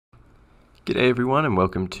G'day everyone and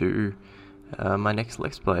welcome to my next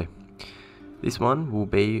Let's Play. This one will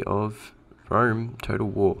be of Rome Total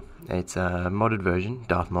War. It's a modded version,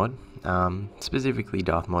 Darthmod. Specifically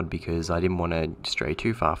Darthmod because I didn't want to stray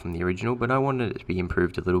too far from the original, but I wanted it to be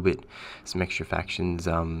improved a little bit. Some extra factions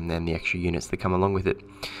and the extra units that come along with it.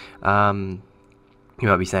 You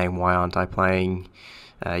might be saying, why aren't I playing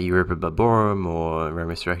Europa Barbarum or Rome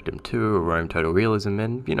Resurrectum 2 or Rome Total Realism?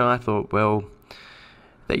 And you know, I thought, well,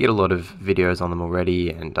 they get a lot of videos on them already,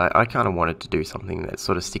 and I kind of wanted to do something that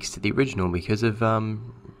sort of sticks to the original because of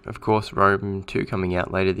course, Rome 2 coming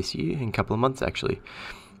out later this year, in a couple of months actually.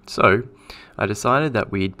 So, I decided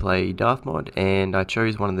that we'd play Darthmod, and I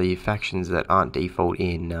chose one of the factions that aren't default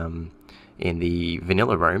in the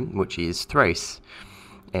vanilla Rome, which is Thrace.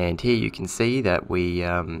 And here you can see that we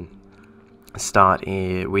start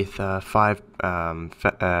with five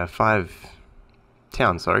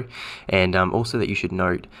towns, and also that you should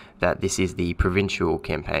note that this is the provincial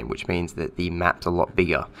campaign, which means that the map's a lot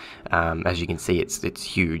bigger. As you can see, it's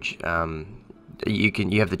huge.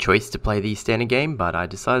 You have the choice to play the standard game, but I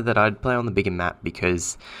decided that I'd play on the bigger map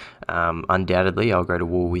because undoubtedly I'll go to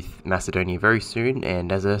war with Macedonia very soon,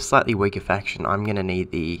 and as a slightly weaker faction, I'm going to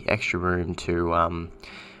need the extra room to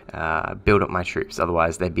build up my troops.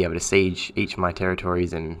 Otherwise, they'd be able to siege each of my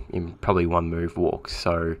territories in probably one move walk.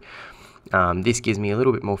 So this gives me a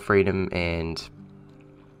little bit more freedom, and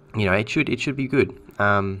you know, it should be good.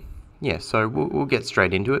 Yeah, so we'll get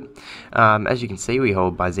straight into it. As you can see, we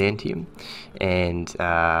hold Byzantium and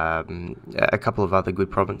a couple of other good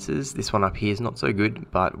provinces. This one up here is not so good,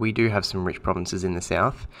 but we do have some rich provinces in the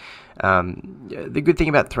south. The good thing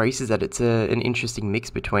about Thrace is that it's an interesting mix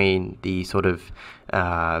between the sort of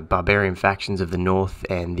barbarian factions of the north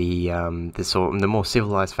and the more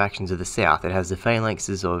civilized factions of the south. It has the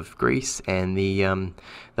phalanxes of Greece and the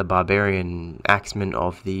barbarian axemen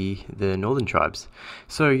of the northern tribes.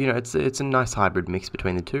 So you know, it's a nice hybrid mix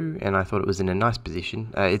between the two, and I thought it was in a nice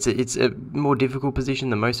position. It's a more difficult position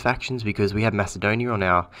than most factions because we have Macedonia on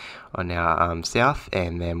our south,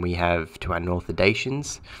 and then we have to our north the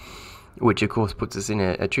Dacians, which of course puts us in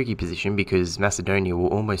a tricky position because Macedonia will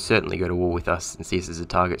almost certainly go to war with us and see us as a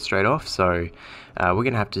target straight off. So we're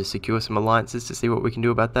going to have to secure some alliances to see what we can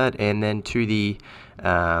do about that. And then to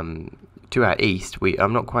our east,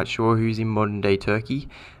 I'm not quite sure who's in modern day Turkey.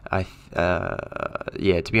 Yeah,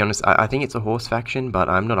 to be honest, I think it's a horse faction, but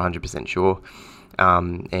I'm not 100% sure.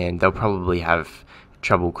 And they'll probably have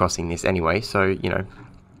trouble crossing this anyway, so you know.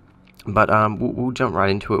 But we'll jump right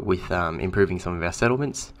into it with improving some of our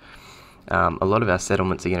settlements. A lot of our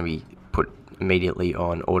settlements are going to be put immediately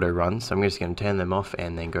on auto run, so I'm just going to turn them off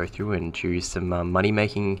and then go through and choose some money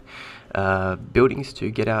making buildings to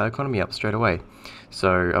get our economy up straight away.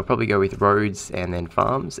 So I'll probably go with roads and then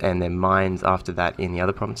farms and then mines after that in the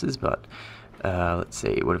other provinces. But let's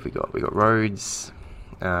see, what have we got? We got roads.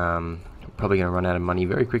 Probably going to run out of money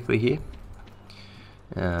very quickly here.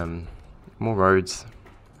 More roads.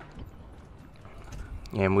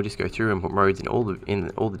 And we'll just go through and put roads in all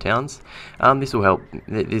the towns. This will help.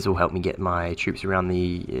 This will help me get my troops around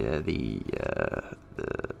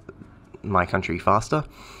my country faster.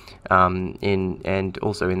 And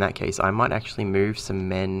also in that case, I might actually move some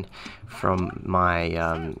men from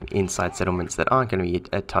my inside settlements that aren't going to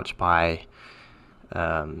be touched by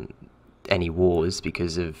any wars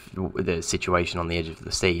because of the situation on the edge of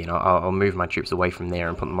the sea, and I'll move my troops away from there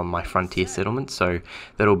and put them on my frontier settlements. So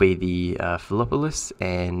that'll be the Philippolis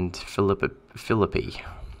and Philippi.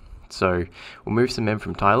 So we'll move some men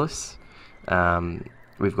from Tylus.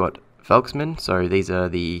 We've got Falksmen, so these are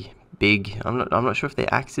the big, I'm not sure if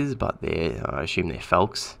they're axes, but I assume they're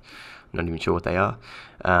falks. I'm not even sure what they are.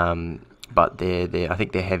 But I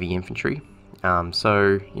think they're heavy infantry.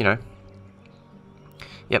 So you know,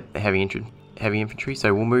 yep, heavy infantry.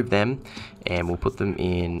 So we'll move them, and we'll put them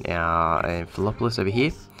in our Philippolis over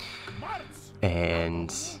here.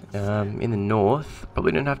 And in the north,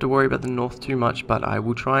 probably don't have to worry about the north too much, but I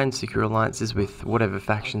will try and secure alliances with whatever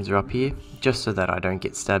factions are up here, just so that I don't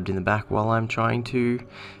get stabbed in the back while I'm trying to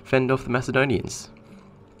fend off the Macedonians.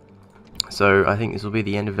 So I think this will be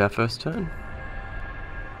the end of our first turn.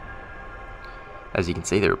 As you can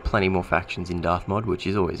see, there are plenty more factions in Darthmod, which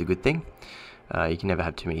is always a good thing. You can never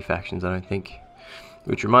have too many factions, I don't think.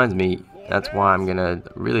 Which reminds me, that's why I'm going to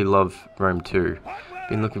really love Rome 2.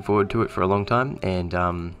 Been looking forward to it for a long time, and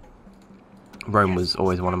Rome was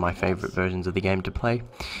always one of my favourite versions of the game to play.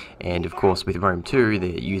 And of course with Rome 2, they're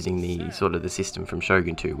using the system from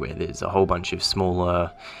Shogun 2, where there's a whole bunch of smaller,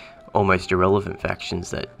 almost irrelevant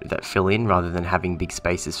factions that fill in, rather than having big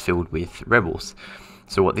spaces filled with rebels.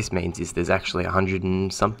 So what this means is there's actually 100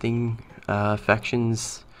 and something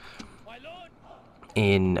factions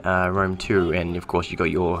in Rome 2, and of course you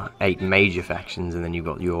got your 8 major factions, and then you've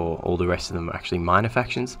got all the rest of them are actually minor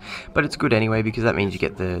factions. But it's good anyway, because that means you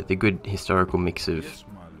get the good historical mix of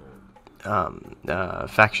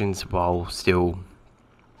factions while still,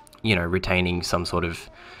 you know, retaining some sort of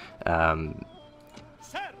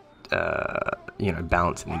you know,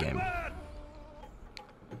 balance in the game.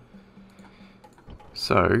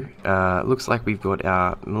 So, looks like we've got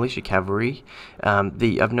our militia cavalry.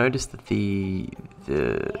 I've noticed that the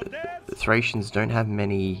Thracians don't have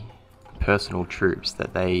many personal troops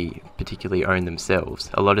that they particularly own themselves.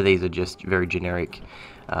 A lot of these are just very generic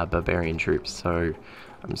barbarian troops. So,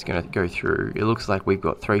 I'm just going to go through. It looks like we've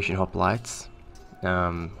got Thracian hoplites,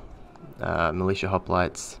 militia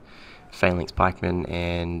hoplites, phalanx pikemen,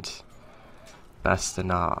 and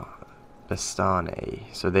Bastane.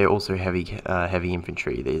 So they're also heavy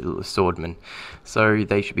infantry. They're swordmen, so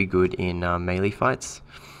they should be good in melee fights.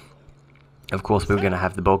 Of course, we're going to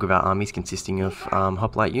have the bulk of our armies consisting of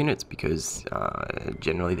hoplite units, because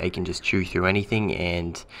generally they can just chew through anything.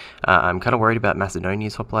 And I'm kind of worried about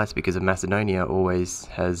Macedonia's hoplites, because Macedonia always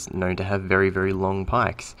has known to have very, very long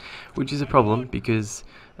pikes, which is a problem because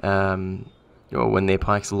when their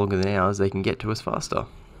pikes are longer than ours, they can get to us faster.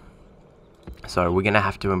 So we're going to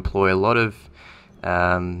have to employ a lot of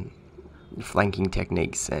flanking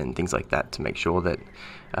techniques and things like that to make sure that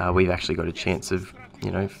we've actually got a chance of,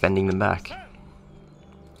 you know, fending them back.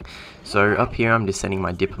 So up here I'm just sending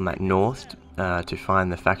my diplomat north to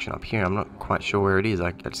find the faction up here. I'm not quite sure where it is.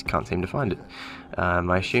 I just can't seem to find it.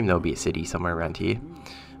 I assume there'll be a city somewhere around here.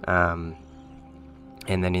 And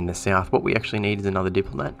then in the south, what we actually need is another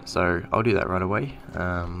diplomat. So I'll do that right away.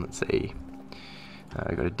 Let's see.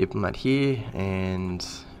 I've got a diplomat here, and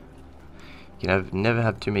you can never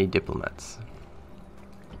have too many diplomats.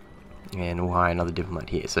 And we'll hire another diplomat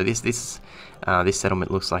here. So this settlement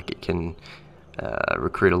looks like it can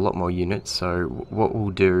recruit a lot more units. So what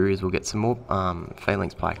we'll do is we'll get some more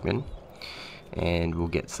phalanx pikemen, and we'll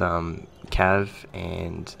get some cav,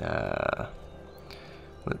 and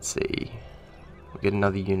let's see, we'll get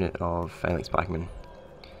another unit of phalanx pikemen,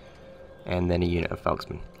 and then a unit of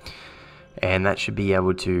falxmen. And that should be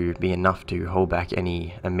able to be enough to hold back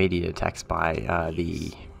any immediate attacks by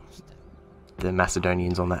the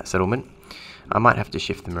Macedonians on that settlement. I might have to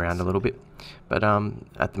shift them around a little bit, but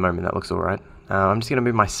at the moment that looks alright. I'm just going to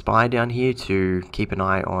move my spy down here to keep an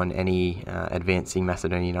eye on any advancing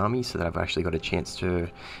Macedonian armies, so that I've actually got a chance to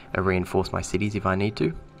reinforce my cities if I need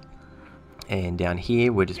to. And down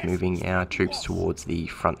here we're just moving our troops towards the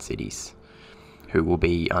front cities, who will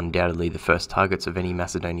be undoubtedly the first targets of any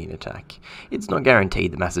Macedonian attack. It's not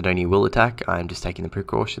guaranteed that Macedonia will attack. I'm just taking the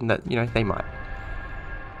precaution that, you know, they might.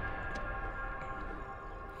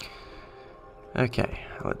 Okay,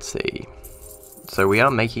 let's see. So we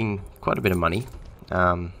are making quite a bit of money.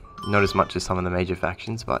 Not as much as some of the major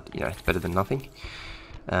factions, but, you know, it's better than nothing.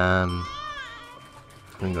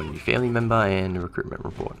 We've got a new family member and a recruitment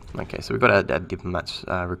report. Okay, so we've got our diplomats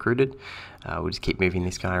recruited. We'll just keep moving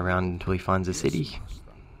this guy around until he finds a city.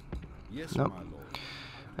 Nope.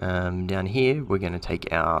 Down here, we're going to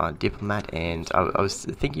take our diplomat, and I was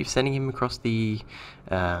thinking of sending him across to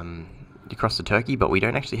Turkey, but we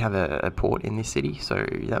don't actually have a port in this city, so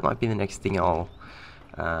that might be the next thing I'll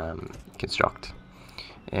construct.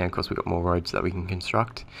 And of course, we've got more roads that we can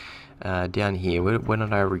construct. Down here, why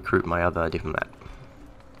don't I recruit my other diplomat?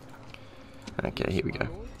 Okay, here we go.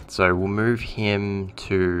 So we'll move him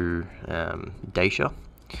to Dacia.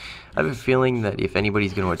 I have a feeling that if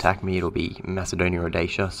anybody's going to attack me, it'll be Macedonia or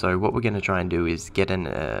Dacia. So what we're going to try and do is get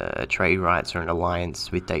a trade rights or an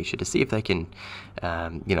alliance with Dacia to see if they can,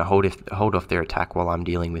 you know, hold off their attack while I'm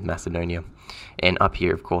dealing with Macedonia. And up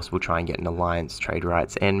here, of course, we'll try and get an alliance, trade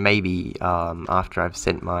rights, and maybe after I've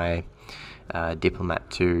sent my diplomat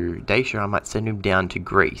to Dacia, I might send him down to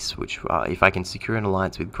Greece, which if I can secure an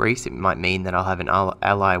alliance with Greece, it might mean that I'll have an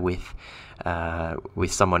ally with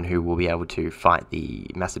someone who will be able to fight the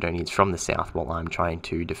Macedonians from the south while I'm trying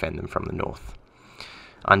to defend them from the north.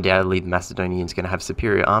 Undoubtedly, the Macedonians going to have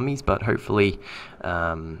superior armies, but hopefully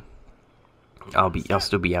I'll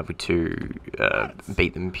still be able to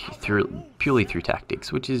beat them purely through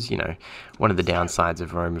tactics, which is, you know, one of the downsides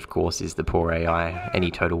of Rome, of course, is the poor AI.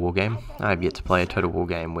 Any Total War game, I have yet to play a Total War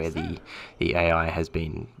game where the AI has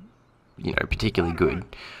been, you know, particularly good.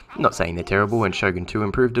 I'm not saying they're terrible, and Shogun 2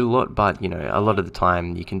 improved it a lot, but, you know, a lot of the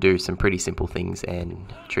time you can do some pretty simple things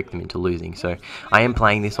and trick them into losing. So I am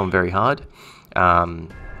playing this on very hard.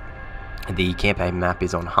 The campaign map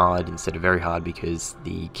is on hard instead of very hard because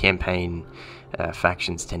the campaign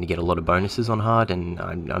factions tend to get a lot of bonuses on hard, and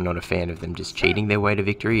I'm not a fan of them just cheating their way to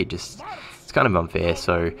victory. It's kind of unfair,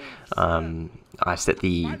 so I set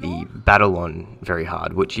the battle on very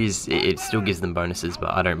hard, which is, it still gives them bonuses, but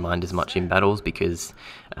I don't mind as much in battles because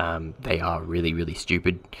they are really, really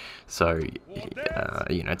stupid. So,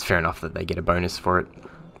 you know, it's fair enough that they get a bonus for it.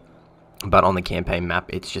 But on the campaign map,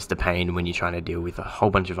 it's just a pain when you're trying to deal with a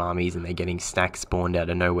whole bunch of armies and they're getting stacks spawned out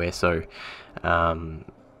of nowhere. So,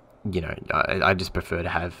 you know, I just prefer to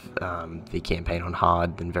have the campaign on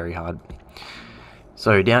hard than very hard.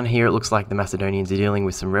 So down here it looks like the Macedonians are dealing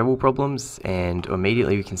with some rebel problems, and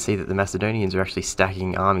immediately we can see that the Macedonians are actually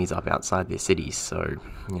stacking armies up outside their cities. So,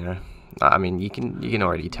 you know, I mean, you can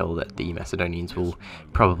already tell that the Macedonians will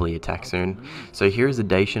probably attack soon. So here is a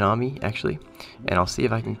Dacian army, actually, and I'll see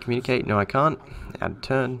if I can communicate. No, I can't. Add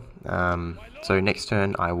turn. So next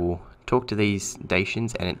turn I will talk to these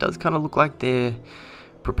Dacians, and it does kind of look like they're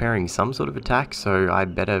preparing some sort of attack, so I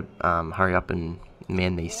better hurry up and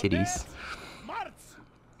man these cities.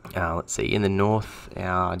 Let's see, in the north,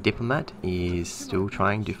 our diplomat is still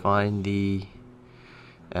trying to find the,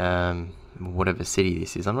 whatever city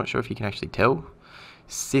this is. I'm not sure if you can actually tell.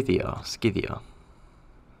 Scythia.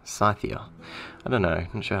 Scythia. I don't know, I'm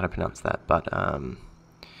not sure how to pronounce that, but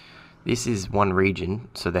this is one region,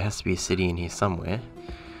 so there has to be a city in here somewhere.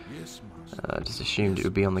 I just assumed it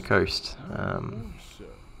would be on the coast.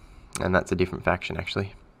 And that's a different faction,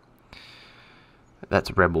 actually.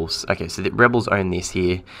 That's rebels. Okay, so the rebels own this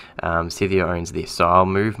here. Scythia owns this. So I'll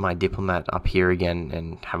move my diplomat up here again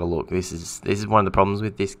and have a look. This is one of the problems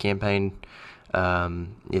with this campaign.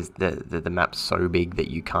 Is the map's so big that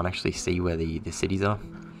you can't actually see where the cities are.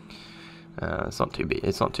 It's not too big.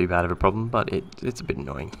 It's not too bad of a problem, but it's a bit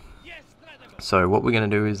annoying. So what we're going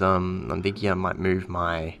to do is I'm thinking I might move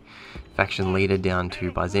my faction leader down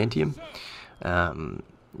to Byzantium.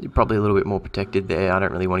 You're probably a little bit more protected there. I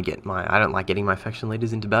don't really want to get I don't like getting my faction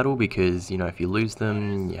leaders into battle because, you know, if you lose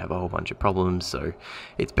them, you have a whole bunch of problems. So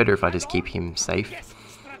it's better if I just keep him safe.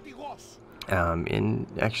 And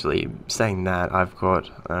actually, saying that, I've got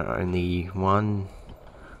only one.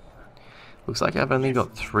 Looks like I've only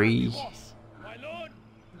got 3.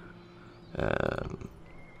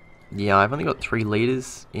 Yeah, I've only got 3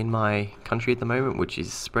 leaders in my country at the moment, which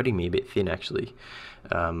is spreading me a bit thin, actually.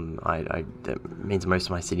 That means most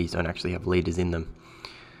of my cities don't actually have leaders in them,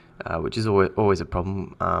 which is always a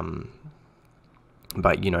problem.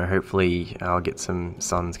 But, you know, hopefully I'll get some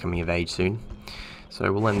sons coming of age soon. So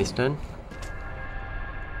we'll end this turn.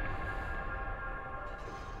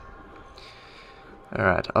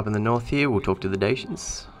 Alright, up in the north here, we'll talk to the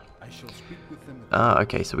Dacians.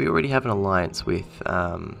 Okay, so we already have an alliance with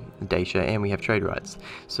Dacia, and we have trade rights.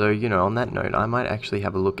 So, you know, on that note, I might actually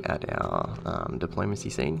have a look at our diplomacy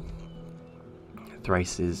scene.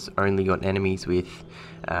 Thrace has only got enemies with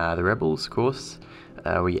the rebels, of course.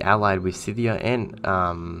 We allied with Scythia and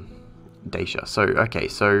Dacia. So, okay,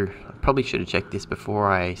 so I probably should have checked this before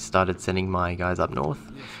I started sending my guys up north.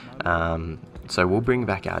 So we'll bring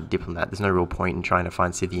back our diplomat. There's no real point in trying to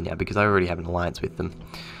find Scythia now because I already have an alliance with them.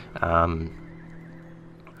 All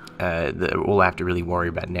I have to really worry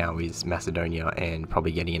about now is Macedonia and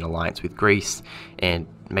probably getting an alliance with Greece and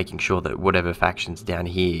making sure that whatever factions down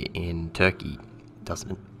here in Turkey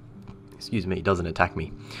doesn't attack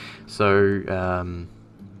me. So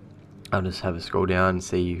I'll just have a scroll down and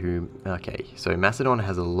see who. Okay, so Macedon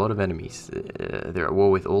has a lot of enemies. They're at war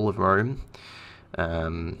with all of Rome.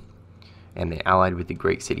 And they're allied with the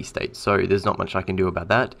Greek city-states, so there's not much I can do about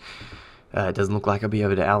that. It doesn't look like I'll be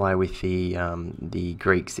able to ally with the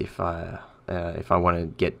Greeks if I want to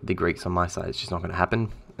get the Greeks on my side. It's just not going to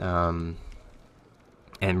happen.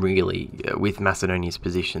 And really, with Macedonia's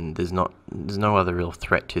position, there's no other real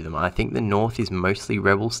threat to them. I think the north is mostly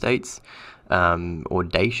rebel states, or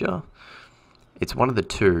Dacia. It's one of the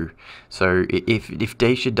two. So if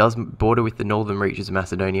Dacia does border with the northern reaches of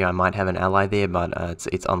Macedonia, I might have an ally there, but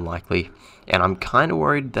it's unlikely. And I'm kind of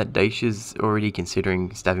worried that Dacia's already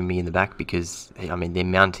considering stabbing me in the back because, I mean, they're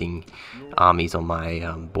mounting armies on my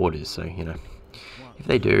borders. So, you know, if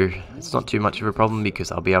they do, it's not too much of a problem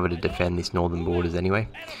because I'll be able to defend this northern borders anyway.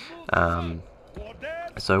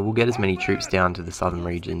 So we'll get as many troops down to the southern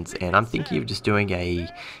regions, and I'm thinking of just doing an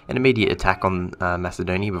immediate attack on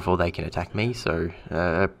Macedonia before they can attack me, so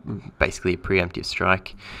basically a preemptive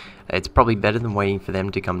strike. It's probably better than waiting for them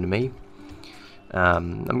to come to me.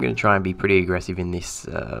 I'm going to try and be pretty aggressive in this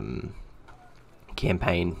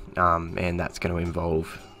campaign, and that's going to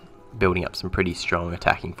involve building up some pretty strong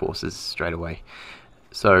attacking forces straight away.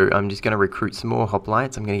 So I'm just going to recruit some more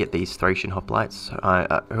hoplites. I'm going to get these Thracian hoplites,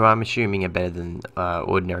 who I'm assuming are better than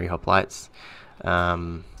ordinary hoplites.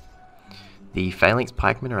 The phalanx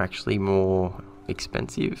pikemen are actually more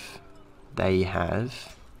expensive. They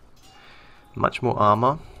have much more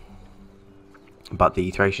armor, but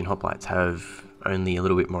the Thracian hoplites have only a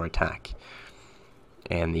little bit more attack,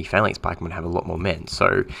 and the phalanx pikemen have a lot more men.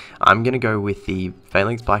 So I'm going to go with the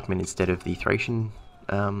phalanx pikemen instead of the Thracian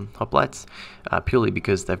hoplites, purely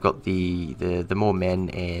because they've got the more men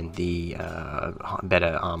and the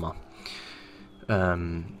better armor.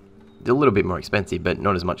 They're a little bit more expensive, but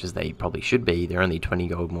not as much as they probably should be. They're only 20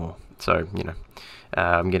 gold more. So, you know,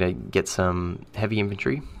 I'm going to get some heavy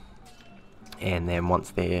infantry, and then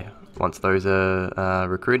once those are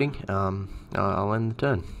recruiting, I'll end the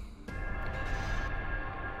turn.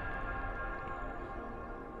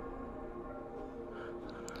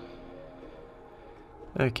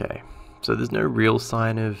 Okay, so there's no real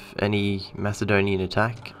sign of any Macedonian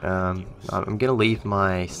attack. I'm going to leave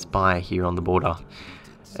my spy here on the border,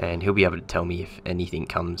 and he'll be able to tell me if anything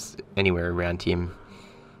comes anywhere around him.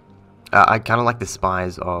 I kind of like the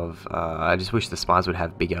spies of... I just wish the spies would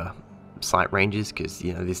have bigger sight ranges, because,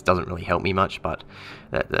 you know, this doesn't really help me much, but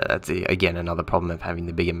that's, again, another problem of having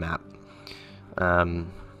the bigger map.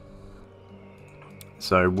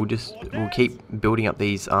 So we'll keep building up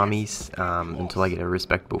these armies until I get a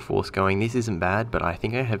respectable force going. This isn't bad, but I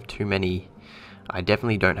think I have too many. I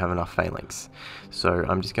definitely don't have enough phalanx. So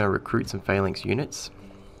I'm just going to recruit some phalanx units.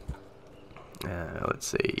 Let's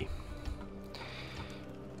see.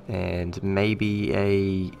 And maybe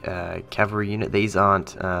a cavalry unit. These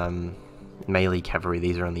aren't melee cavalry,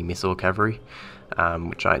 these are only missile cavalry,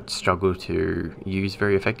 which I struggle to use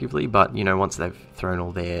very effectively, but, you know, once they've thrown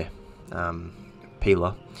all their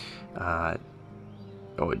peeler,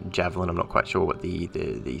 or javelin, I'm not quite sure what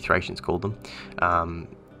the Thracians called them,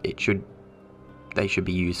 they should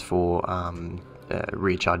be used for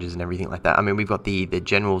rear charges and everything like that. I mean, we've got the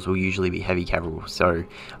generals will usually be heavy cavalry, so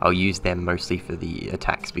I'll use them mostly for the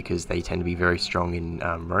attacks because they tend to be very strong in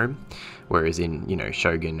Rome, whereas in, you know,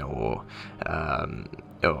 Shogun or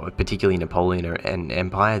particularly Napoleon and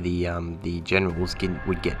Empire, the generals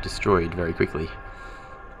would get destroyed very quickly.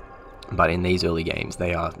 But in these early games,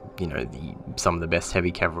 they are, you know, some of the best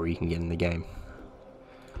heavy cavalry you can get in the game.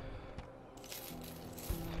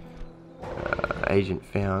 Agent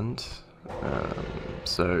found.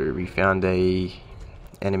 So we found a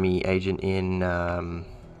enemy agent in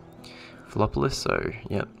Philopolis, so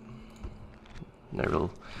yep, no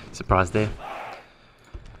real surprise there.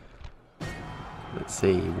 Let's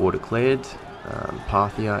see, war declared,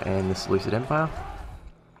 Parthia and the Seleucid Empire.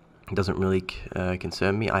 Doesn't really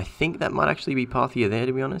concern me. I think that might actually be Parthia there,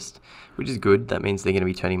 to be honest, which is good. That means they're going to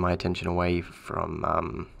be turning my attention away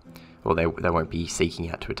from, well, they won't be seeking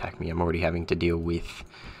out to attack me. I'm already having to deal with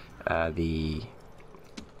the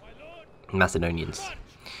Macedonians.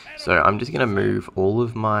 So I'm just going to move all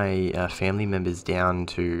of my family members down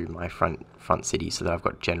to my front city so that I've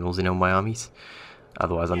got generals in all my armies.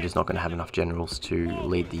 Otherwise, I'm just not going to have enough generals to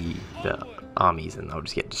lead the armies, and they'll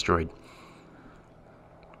just get destroyed.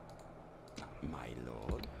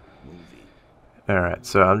 Alright,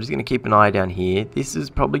 so I'm just going to keep an eye down here. This is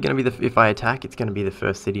probably going to be if I attack, it's going to be the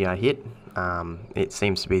first city I hit. It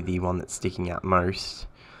seems to be the one that's sticking out most.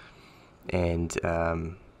 And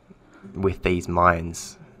with these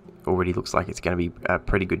mines, already looks like it's going to be a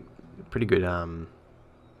pretty good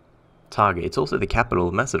target. It's also the capital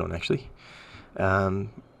of Macedon, actually,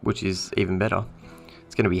 which is even better.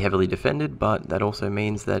 It's going to be heavily defended, but that also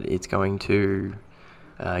means that it's going to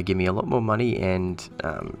give me a lot more money and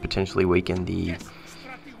potentially weaken the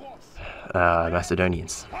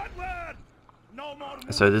Macedonians.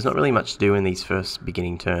 So there's not really much to do in these first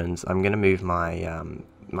beginning turns. I'm going to move my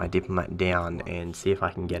my diplomat down and see if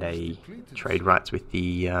I can get a trade rights with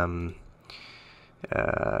the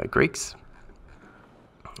Greeks.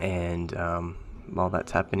 And while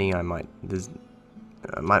that's happening, I might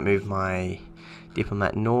move my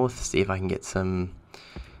diplomat north, see if I can get some.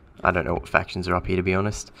 I don't know what factions are up here, to be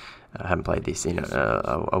honest. I haven't played this in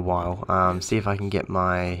a while. See if I can get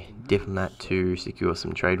my diplomat to secure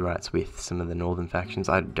some trade rights with some of the northern factions.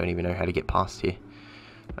 I don't even know how to get past here.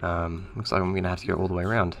 Looks like I'm going to have to go all the way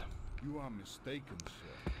around. You are mistaken,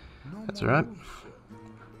 sir. That's alright.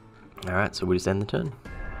 Alright, so we'll just end the turn.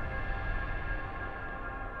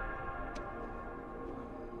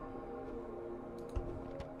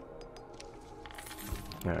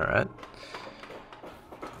 Alright.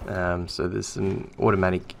 So there's some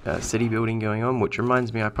automatic city building going on, which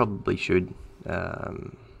reminds me I probably should...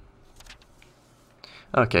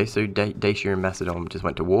 Okay, so Dacia and Macedon just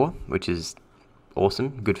went to war, which is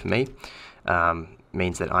awesome, good for me.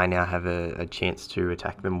 Means that I now have a chance to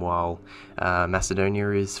attack them while Macedonia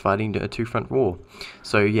is fighting a two-front war.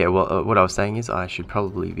 So yeah, well, what I was saying is I should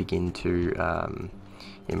probably begin to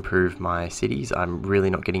improve my cities. I'm really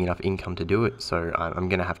not getting enough income to do it, so I'm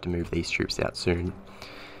going to have to move these troops out soon.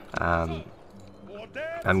 I'm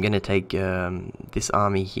going to take this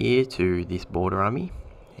army here to this border army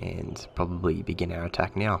and probably begin our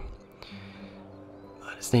attack now.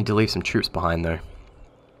 I just need to leave some troops behind though.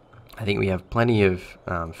 I think we have plenty of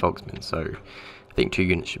folksmen, so I think 2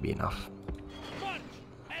 units should be enough.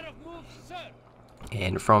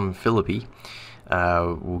 And from Philippi,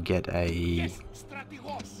 we'll get a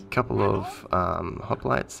couple of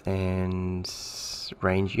hoplites and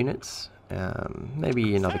range units,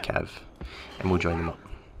 maybe another cav, and we'll join them up.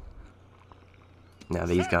 Now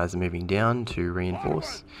these guys are moving down to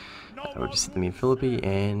reinforce. We'll just sit them in Philippi,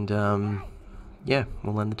 and yeah,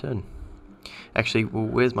 we'll end the turn. Actually, well,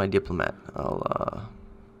 where's my diplomat?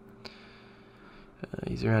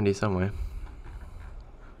 He's around here somewhere.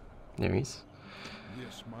 There he is.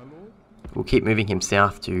 Yes, my lord. We'll keep moving him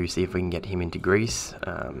south to see if we can get him into Greece.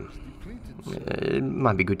 It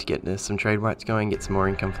might be good to get some trade rights going, get some more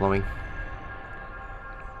income flowing.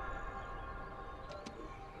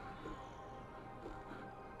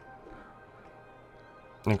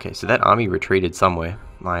 Okay, so that army retreated somewhere.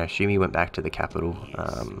 I assume he went back to the capital.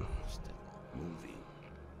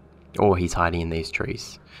 Or he's hiding in these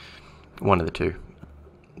trees. One of the two.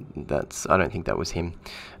 I don't think that was him.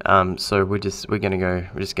 So we're just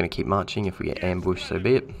gonna keep marching. If we get ambushed, so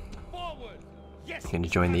be it. I'm gonna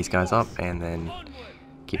join these guys up and then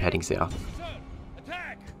keep heading south.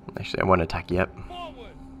 Actually, I won't attack yet.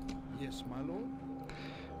 Yes, my lord.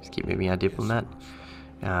 Just keep moving our diplomat.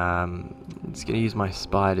 Just gonna use my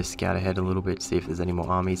spy to scout ahead a little bit, see if there's any more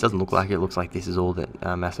armies. Doesn't look like it. Looks like this is all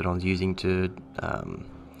that Macedon's using to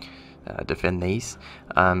defend these.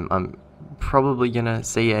 I'm probably gonna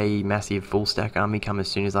see a massive full stack army come as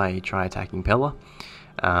soon as I try attacking Pella.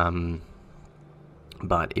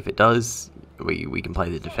 But if it does, we can play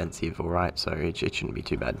the defensive alright, so it shouldn't be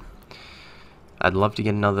too bad. I'd love to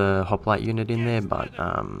get another hoplite unit in there, but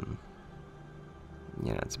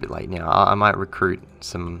you know, it's a bit late now. I might recruit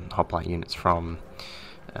some hoplite units from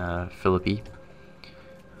Philippi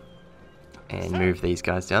and move these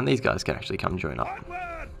guys down. These guys can actually come join up.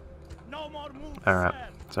 Alright,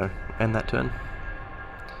 so end that turn.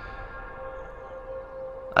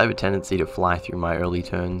 I have a tendency to fly through my early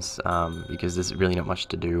turns because there's really not much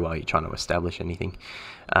to do while you're trying to establish anything.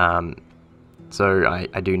 So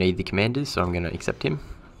I do need the commanders, so I'm going to accept him.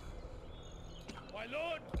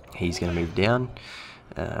 He's going to move down.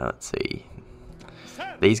 Let's see.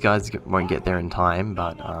 These guys won't get there in time,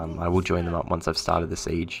 but I will join them up once I've started the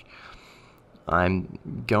siege. I'm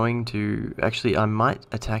going to... Actually, I might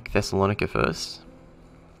attack Thessalonica first.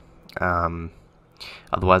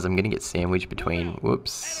 Otherwise, I'm going to get sandwiched between...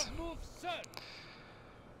 Whoops.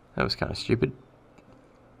 That was kind of stupid.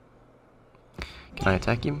 Can I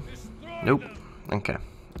attack him? Nope. Okay.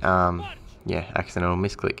 Yeah, accidental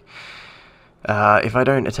misclick. If I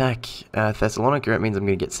don't attack Thessalonica, it means I'm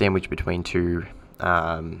going to get sandwiched between 2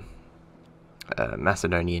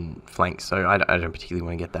 Macedonian flanks, so I don't particularly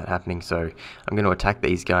want to get that happening, so I'm going to attack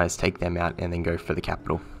these guys, take them out, and then go for the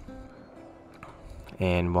capital.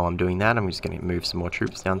 And while I'm doing that, I'm just going to move some more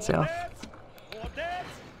troops down south,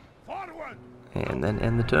 and then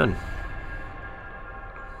end the turn.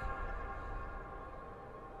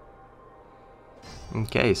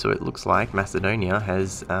 Okay, so it looks like Macedonia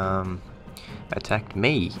has attacked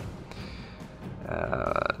me.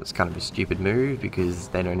 It's kind of a stupid move because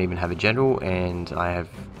they don't even have a general, and I have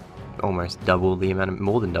almost double the amount of,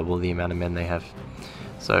 more than double the amount of men they have.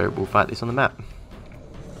 So we'll fight this on the map.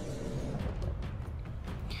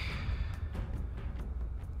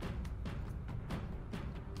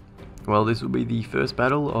 Well, this will be the first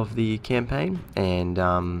battle of the campaign, and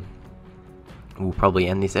we'll probably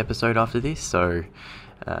end this episode after this, so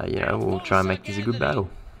you know, we'll try and make this a good battle.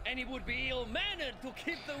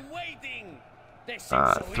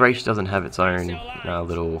 Thrace doesn't have its own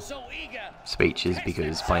little speeches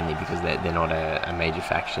plainly because they're not a major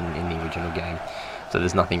faction in the original game, so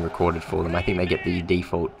there's nothing recorded for them. I think they get the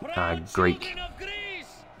default Greek.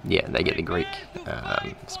 Yeah, they get the Greek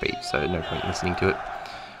speech, so no point listening to it.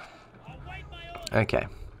 Okay.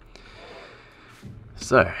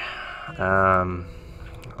 So, I'm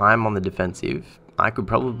on the defensive. I could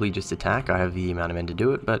probably just attack. I have the amount of men to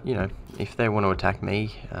do it, but you know, if they want to attack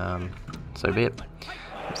me, so be it.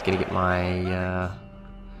 I'm just gonna get my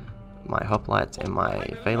my hoplites and my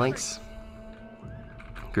phalanx,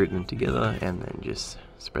 group them together, and then just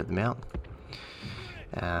spread them out.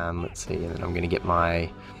 Let's see, and then I'm gonna get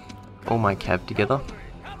all my cav together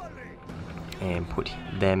and put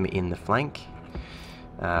them in the flank,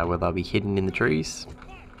 where they'll be hidden in the trees.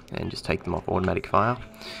 and just take them off automatic fire.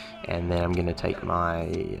 And then I'm going to take my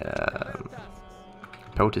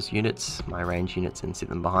Peltus units, my range units, and sit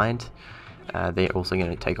them behind. They're also going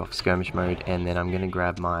to take off skirmish mode, and then I'm going to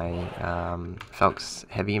grab my Falx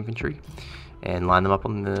heavy infantry and line them up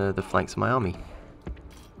on the flanks of my army.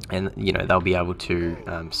 And you know, they'll be able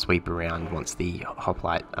to sweep around once the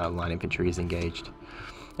hoplite line infantry is engaged.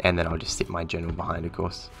 And then I'll just sit my general behind, of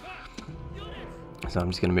course. So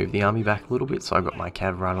I'm just going to move the army back a little bit, so I've got my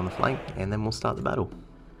cav right on the flank, and then we'll start the battle.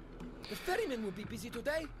 The ferrymen will be busy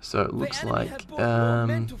today. So it looks like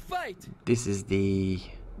this is the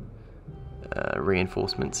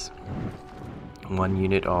reinforcements. One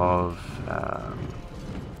unit of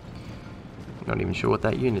not even sure what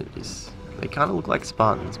that unit is. They kind of look like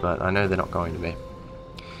Spartans, but I know they're not going to be.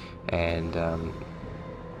 And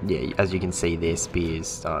yeah, as you can see, their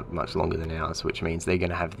spears are much longer than ours, which means they're going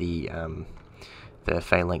to have the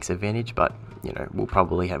phalanx advantage. But you know, we'll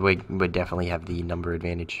probably have we definitely have the number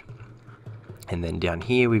advantage. And then down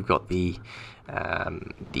here we've got the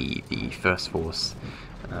first force,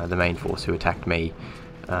 the main force who attacked me.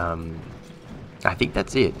 I think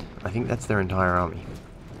that's it. I think that's their entire army,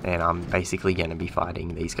 and I'm basically going to be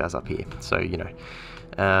fighting these guys up here. So you know,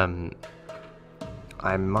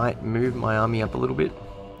 I might move my army up a little bit.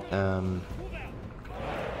 I'd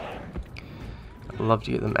love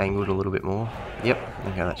to get them angled a little bit more. Yep,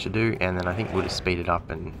 okay, that should do. And then I think we'll just speed it up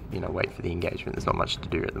and, you know, wait for the engagement. There's not much to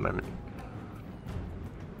do at the moment.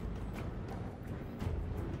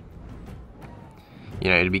 You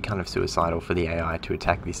know, it'd be kind of suicidal for the AI to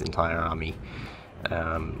attack this entire army.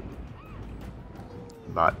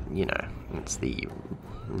 But, you know, it's the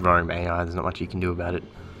Rome AI, there's not much you can do about it.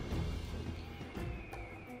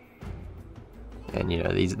 And, you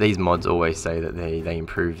know, these mods always say that they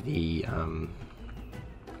improve the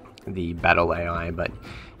battle AI, but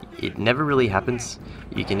it never really happens.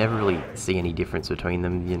 You can never really see any difference between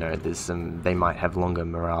them. You know, there's they might have longer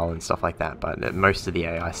morale and stuff like that, but most of the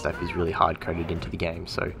AI stuff is really hard coded into the game,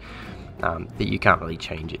 so that you can't really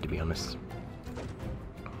change it, to be honest.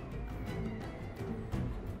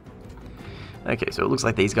 Okay, so it looks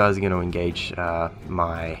like these guys are going to engage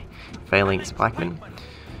my phalanx pikemen,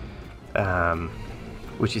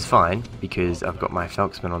 which is fine because I've got my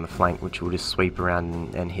falxmen on the flank, which will just sweep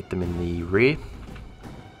around and hit them in the rear.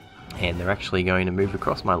 And they're actually going to move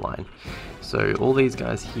across my line. So all these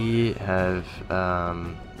guys here have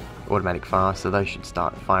automatic fire, so they should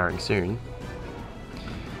start firing soon.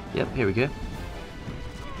 Yep, here we go.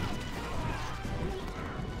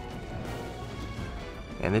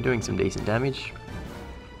 And they're doing some decent damage.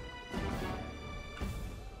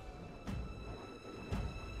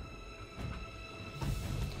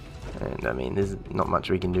 And I mean, there's not much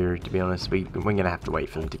we can do, to be honest. We're going to have to wait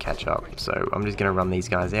for them to catch up. So I'm just going to run these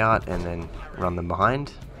guys out and then run them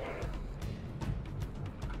behind.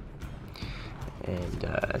 And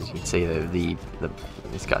as you can see,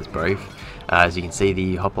 this guy's brave. As you can see,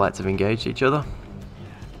 the hoplites have engaged each other.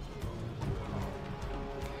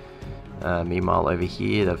 Meanwhile, over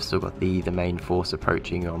here, they've still got the main force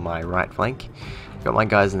approaching on my right flank. Got my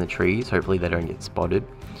guys in the trees. Hopefully, they don't get spotted.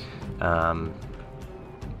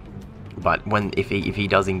 But if he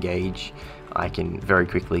does engage, I can very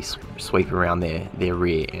quickly sweep around their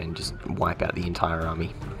rear and just wipe out the entire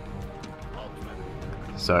army.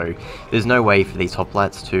 So there's no way for these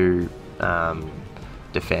hoplites to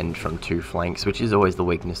defend from two flanks, which is always the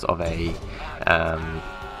weakness of a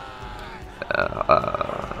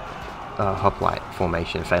hoplite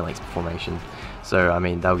formation, phalanx formation. So I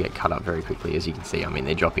mean, they'll get cut up very quickly, as you can see. I mean,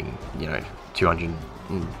 they're dropping, you know,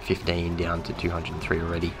 215 down to 203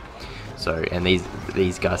 already. So, and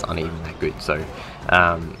these guys aren't even that good. So,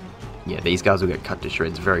 yeah, these guys will get cut to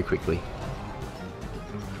shreds very quickly.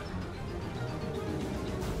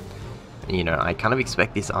 You know, I kind of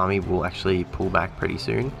expect this army will actually pull back pretty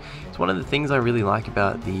soon. It's one of the things I really like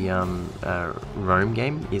about the Rome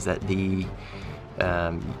game is that the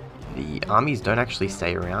armies don't actually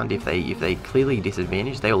stay around. If they clearly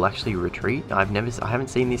disadvantage, they will actually retreat. I haven't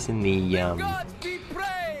seen this in the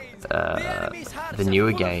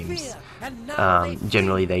newer games.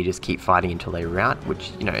 Generally they just keep fighting until they rout,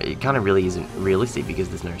 which, you know, it kind of really isn't realistic because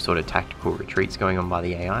there's no sort of tactical retreats going on by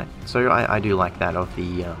the AI. So I do like that of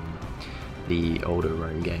the older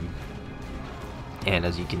Rome game. And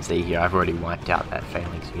as you can see here, I've already wiped out that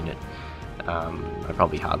phalanx unit. I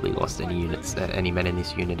probably hardly lost any men in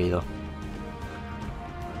this unit either.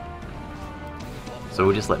 So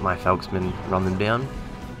we'll just let my falxmen run them down,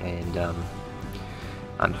 and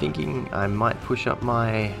I'm thinking I might push up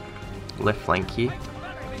my left flank here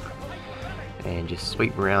and just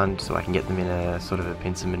sweep around so I can get them in a sort of a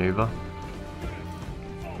pincer maneuver.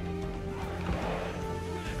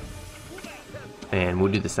 And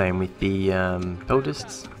we'll do the same with the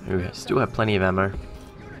peltists, who still have plenty of ammo.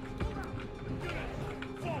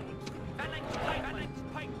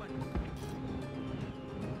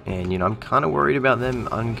 And, you know, I'm kind of worried about them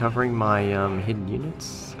uncovering my hidden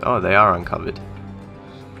units. Oh, they are uncovered.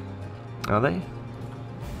 Are they?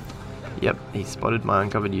 Yep, he spotted my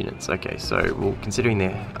uncovered units. Okay, so, well, considering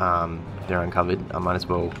they're uncovered, I might as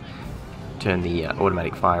well turn the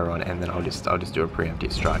automatic fire on, and then I'll just do a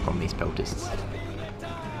preemptive strike on these peltists.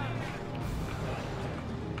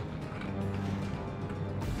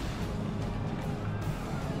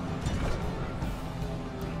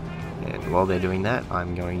 And while they're doing that,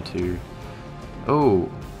 I'm going to... Oh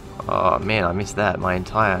man, I missed that. My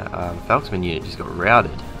entire Falksman unit just got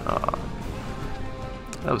routed.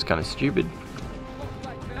 That was kind of stupid.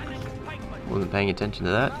 Wasn't paying attention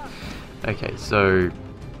to that. Okay, so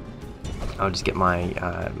I'll just get my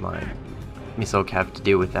my missile cav to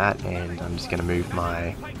deal with that, and I'm just going to move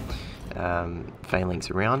my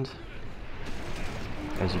phalanx around.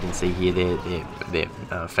 As you can see here, their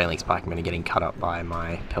phalanx pikemen are getting cut up by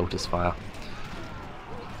my peltist fire.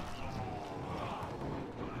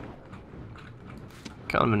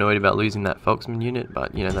 Kind of annoyed about losing that Falksman unit,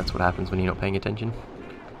 but you know, that's what happens when you're not paying attention.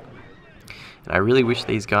 And I really wish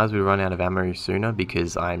these guys would run out of ammo sooner,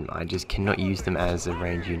 because I just cannot use them as a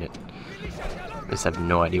range unit. I just have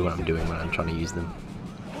no idea what I'm doing when I'm trying to use them.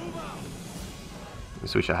 I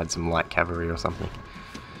just wish I had some light cavalry or something.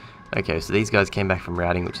 Okay, so these guys came back from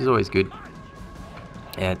routing, which is always good.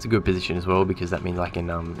 And it's a good position as well, because that means I can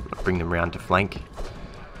bring them round to flank.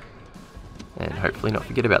 And hopefully not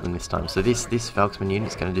forget about them this time. So this Falksman unit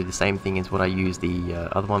is going to do the same thing as what I used the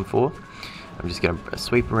other one for. I'm just going to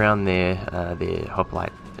sweep around their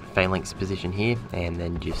hoplite phalanx position here, and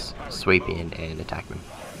then just sweep in and attack them.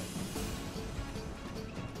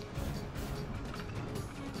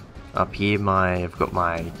 Up here, I've got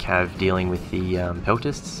my cav dealing with the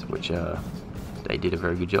peltists, which they did a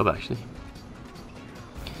very good job actually.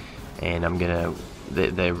 And I'm gonna,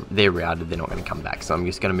 they're routed, they're not going to come back, so I'm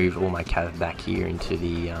just going to move all my cav back here into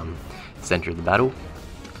the center of the battle.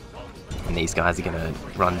 And these guys are going to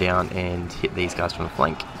run down and hit these guys from the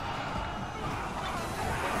flank.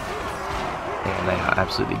 And they are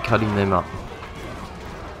absolutely cutting them up.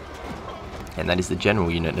 And that is the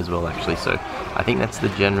general unit as well, actually. So I think that's the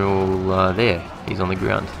general there. He's on the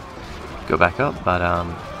ground. Go back up, but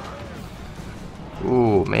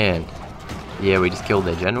oh man, yeah, we just killed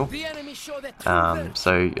their general.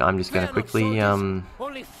 So I'm just going to quickly run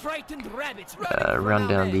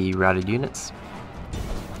down the routed units,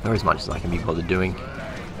 or as much as I can be bothered doing.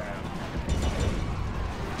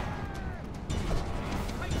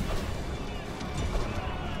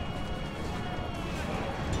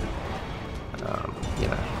 You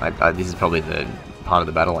know, this is probably the part of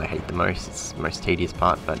the battle I hate the most. It's the most tedious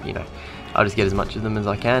part, but you know, I'll just get as much of them as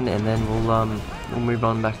I can, and then we'll move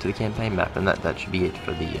on back to the campaign map, and that should be it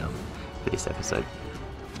for the for this episode.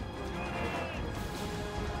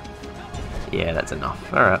 Yeah, that's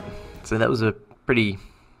enough. All right, so that was a pretty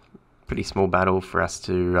small battle for us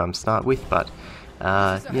to start with, but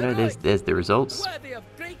you know, there's the results.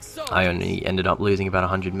 I only ended up losing about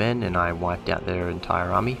 100 men, and I wiped out their entire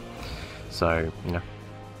army. So, you know.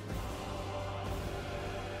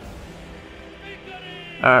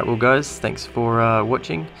 Alright, well guys, thanks for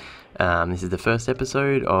watching. This is the first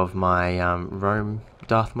episode of my Rome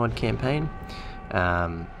Darthmod campaign.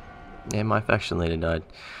 And my faction leader died.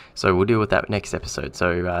 So we'll deal with that next episode.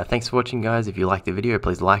 So thanks for watching guys. If you liked the video,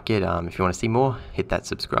 please like it. If you want to see more, hit that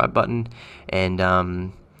subscribe button. And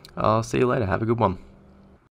I'll see you later. Have a good one.